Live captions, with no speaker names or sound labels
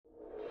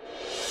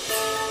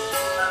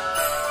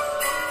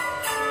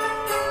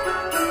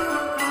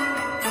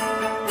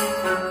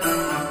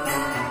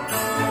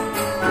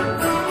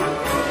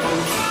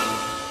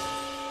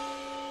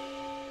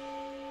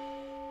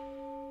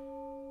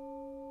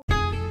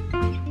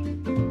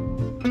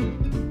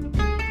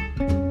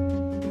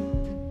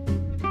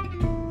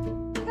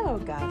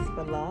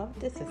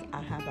This is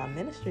I Have Our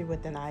Ministry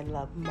with an I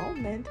Love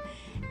Moment,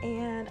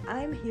 and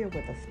I'm here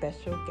with a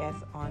special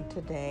guest on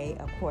today.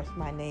 Of course,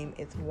 my name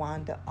is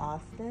Wanda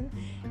Austin,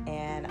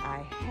 and I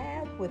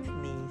have with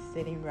me,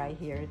 sitting right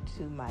here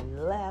to my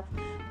left,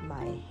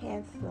 my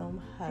handsome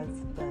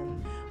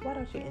husband. Why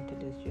don't you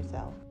introduce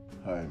yourself?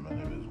 Hi, my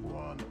name is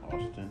Juan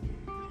Austin.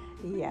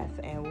 Yes,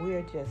 and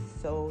we're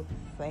just so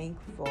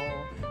thankful.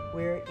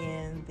 We're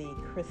in the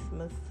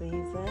Christmas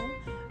season.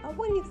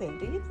 What do you think?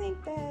 Do you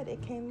think that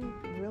it came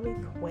really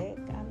quick?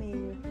 I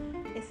mean,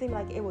 it seemed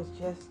like it was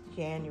just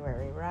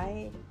January,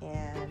 right?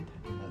 And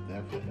It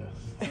definitely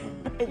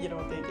has. you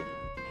don't think it?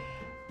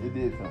 It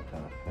did come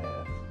kind of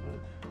fast,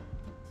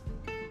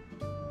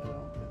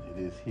 but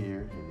it is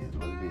here. It is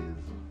what it is.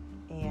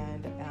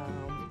 And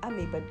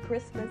but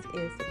Christmas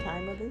is the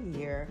time of the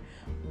year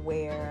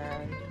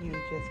where you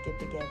just get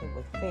together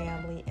with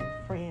family and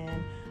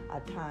friends, a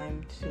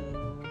time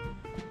to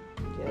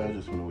I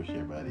just want to wish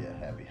everybody a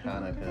happy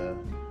Hanukkah,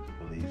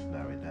 Feliz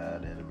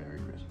Navidad, and a Merry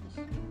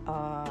Christmas.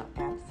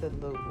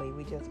 Absolutely.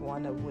 We just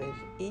want to wish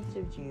each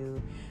of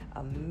you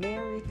a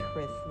Merry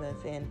Christmas.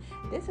 And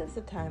this is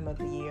the time of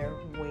the year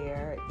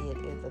where it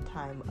is a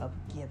time of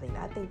giving.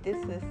 I think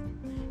this is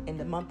in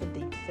the month of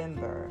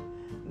December,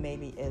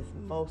 maybe is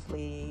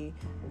mostly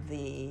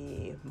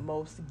the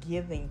most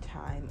giving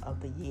time of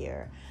the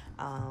year.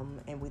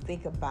 And we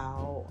think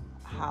about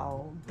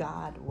how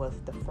God was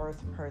the first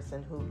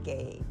person who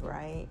gave,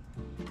 right?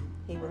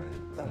 He was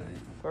the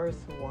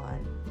first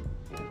one.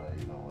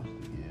 Everybody wants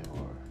to give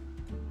or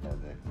have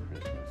that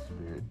Christmas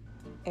spirit.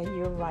 And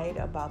you're right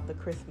about the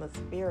Christmas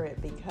spirit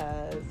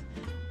because,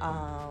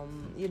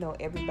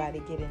 everybody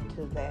get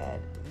into that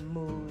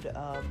mood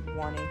of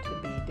wanting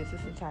to be, this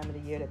is the time of the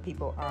year that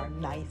people are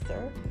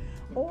nicer.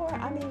 Or,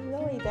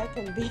 really, that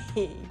can be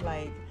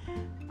like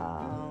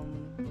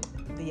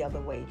the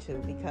other way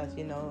too, because,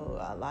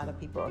 a lot of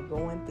people are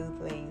going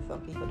through things.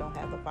 Some people don't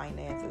have the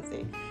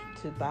finances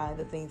to buy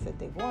the things that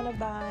they want to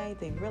buy.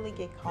 They really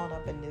get caught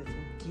up in this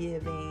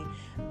giving,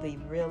 the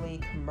really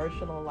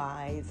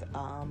commercialized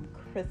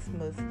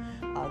Christmas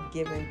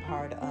giving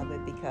part of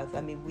it, because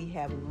we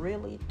have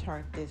really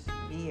turned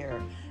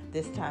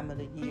this time of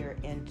the year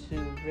into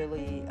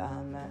really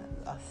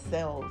a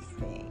sales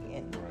thing,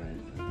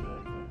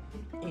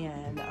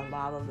 and a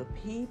lot of the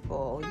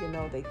people,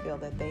 they feel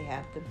that they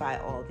have to buy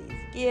all these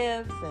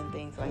gifts and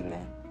things like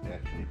that.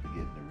 Actually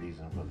forgetting the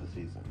reason for the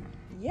season.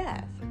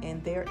 Yes,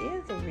 and there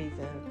is a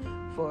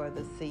reason for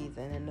the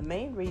season, and the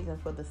main reason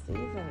for the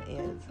season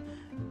is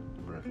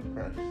the birth of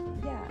Christ.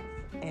 Yes,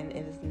 and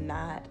it is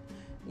not,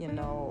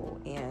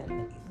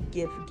 in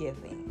gift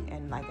giving.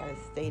 And like I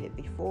stated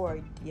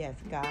before, yes,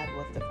 God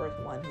was the first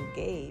one who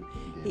gave.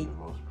 He gave the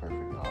most perfect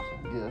and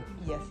awesome gift.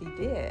 Yes, he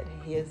did.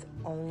 His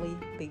only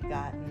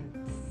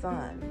begotten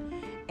Son.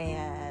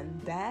 And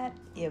that,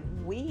 if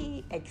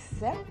we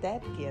accept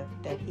that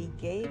gift that he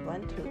gave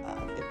unto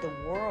us, if the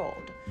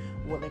world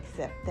will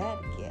accept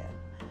that gift,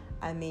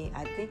 I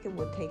think it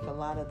would take a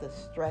lot of the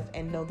stress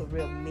and know the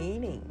real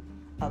meaning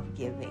of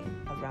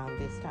giving around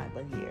this time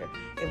of year.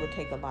 It would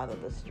take a lot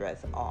of the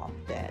stress off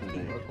that people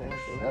are going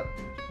through. Accept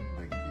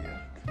the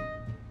gift,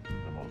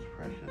 the most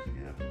precious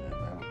gift, and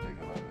that would take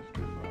a lot of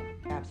stress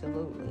off.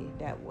 Absolutely.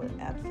 That would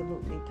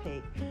absolutely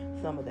take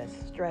some of that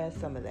stress,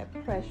 some of that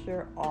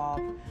pressure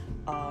off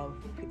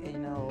of,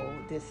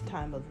 this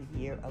time of the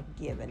year of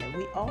giving. And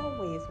we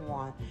always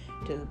want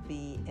to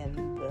be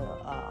in the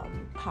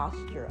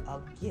posture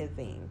of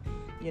giving,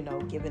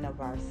 giving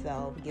of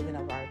ourselves, giving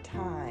of our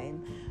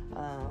time,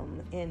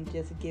 and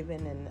just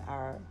giving in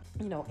our,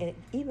 and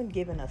even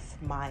giving a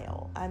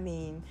smile.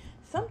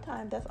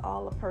 Sometimes that's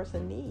all a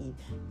person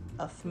needs,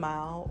 a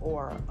smile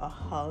or a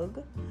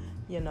hug,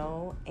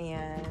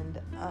 and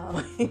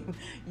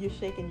you're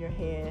shaking your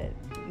head,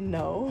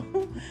 no.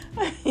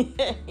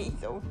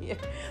 He's over here.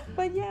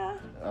 But yeah.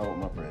 I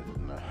want my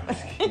present. No,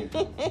 just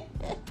kidding.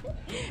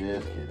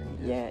 Just kidding.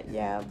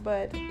 Yeah,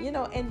 but,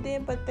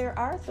 but there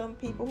are some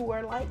people who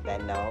are like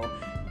that.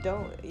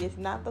 No, it's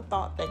not the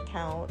thought that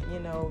count,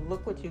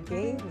 look what you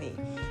gave me.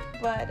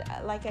 But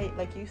like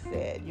you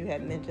said, you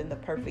had mentioned the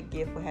perfect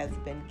gift has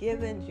been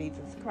given,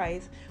 Jesus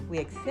Christ. We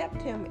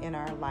accept him in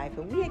our life,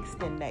 and we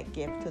extend that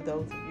gift to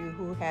those of you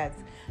who has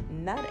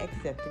not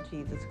accepted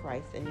Jesus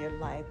Christ in your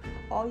life.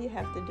 All you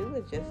have to do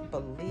is just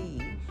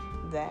believe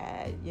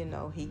that,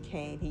 he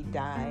came, he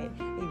died,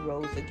 he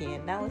rose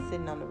again. Now he's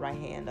sitting on the right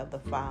hand of the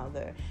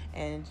Father,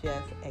 and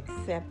just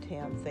accept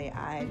him. Say,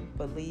 I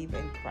believe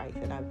in Christ,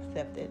 and I've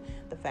accepted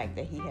the fact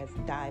that he has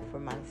died for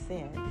my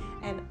sin.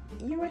 And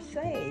you are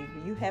saved.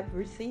 You have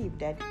received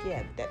that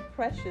gift, that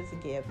precious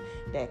gift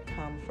that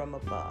comes from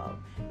above.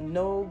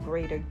 No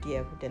greater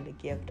gift than the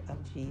gift of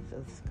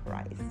Jesus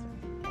Christ.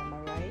 Am I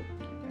right?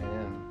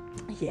 And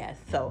Yes,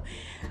 so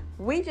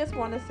we just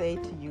want to say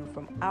to you,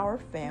 from our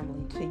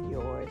family to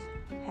yours,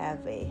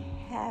 have a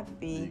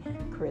happy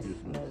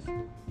Christmas.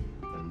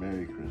 a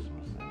Merry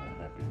Christmas and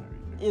a Happy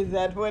New Year. Is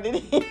that what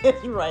it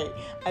is? Right.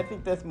 I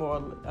think that's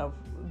more of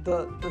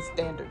the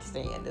standard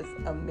saying is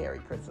a Merry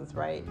Christmas,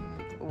 right?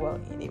 Well,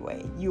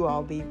 anyway, you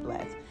all be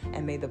blessed.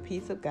 And may the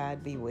peace of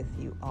God be with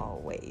you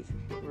always.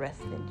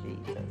 Rest in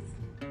Jesus.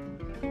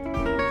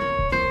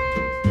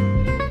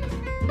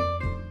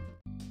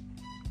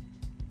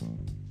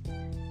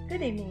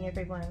 Good evening,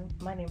 everyone.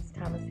 My name is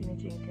Thomasina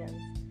Jenkins.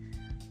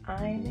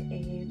 I'm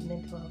a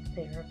mental health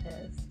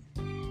therapist,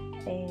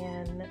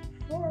 and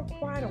for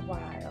quite a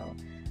while,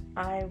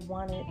 I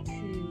wanted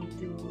to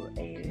do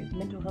a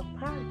mental health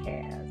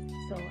podcast.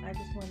 So I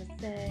just want to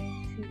say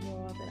to you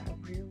all that I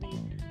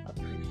really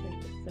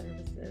appreciate the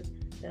services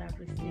that I've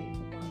received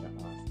from Wanda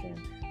Austin.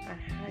 I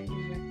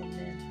highly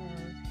recommend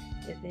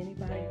her. If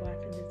anybody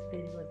watching this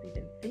video is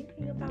even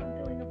thinking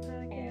about doing a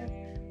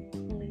podcast,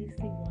 please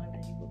see Wanda.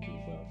 You will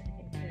be well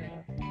taken care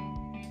of.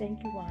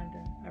 Thank you,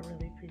 Wanda. I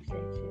really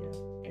appreciate you.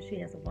 And she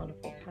has a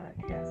wonderful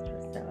podcast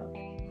herself.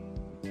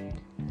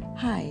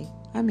 Hi,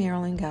 I'm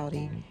Marilyn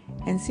Gowdy,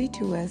 and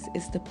C2S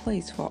is the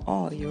place for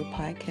all your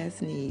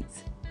podcast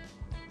needs.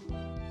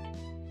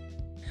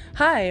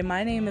 Hi,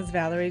 my name is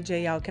Valerie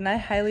J. Yelk, and I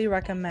highly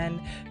recommend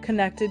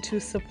Connected to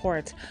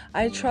Support.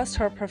 I trust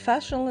her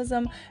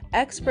professionalism,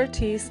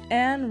 expertise,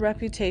 and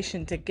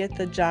reputation to get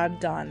the job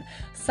done.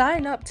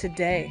 Sign up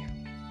today.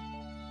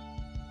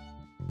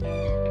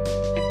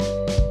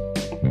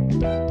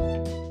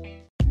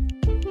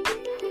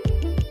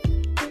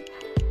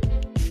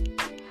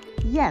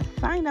 Yes,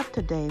 sign up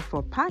today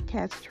for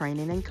podcast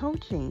training and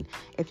coaching.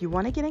 If you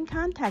want to get in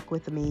contact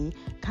with me,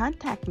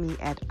 contact me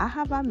at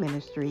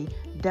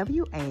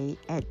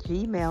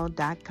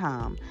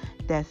ahavaministrywa@gmail.com.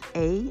 That's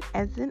A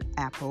as in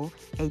Apple,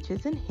 H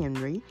as in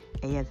Henry,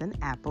 A as in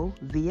Apple,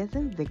 V as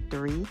in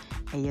Victory,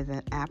 A as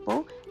in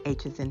Apple,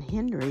 H as in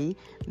Henry,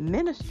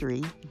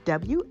 ministry,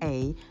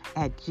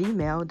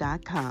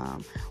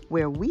 WA@gmail.com,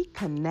 where we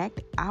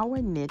connect our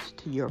niche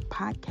to your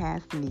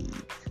podcast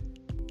needs.